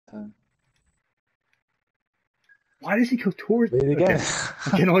time. Why does he go towards Read it again. Okay.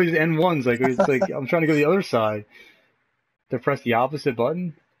 I'm getting all these N1s. Like it's like I'm trying to go the other side. To press the opposite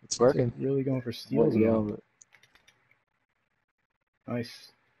button. It's working. Like really going for steals yeah, now. but...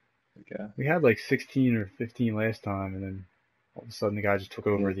 Nice. Okay. We had like 16 or 15 last time, and then all of a sudden the guy just took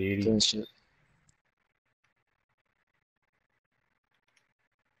over the 80. Doing shit.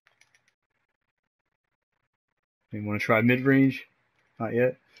 You want to try mid-range? Not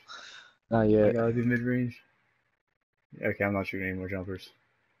yet. Not yet. I gotta do mid-range. Okay, I'm not shooting any more jumpers.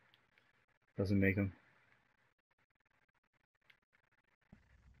 Doesn't make them.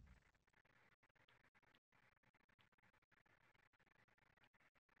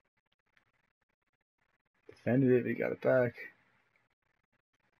 Defended it, we got it back.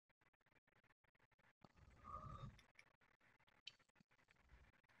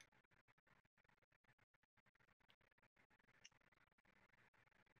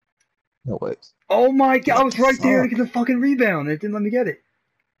 No way. Oh my god, I was right there to get the fucking rebound. It didn't let me get it.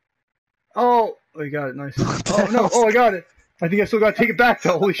 Oh, we got it, nice. Oh no, oh I got it. I think I still gotta take it back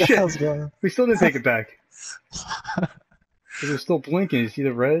though, holy shit. We still didn't take it back. It was still blinking, you see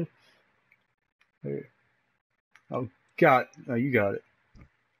the red? Oh, God. Oh, you got it. I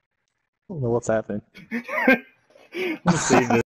don't know what's happening. I'm gonna save this.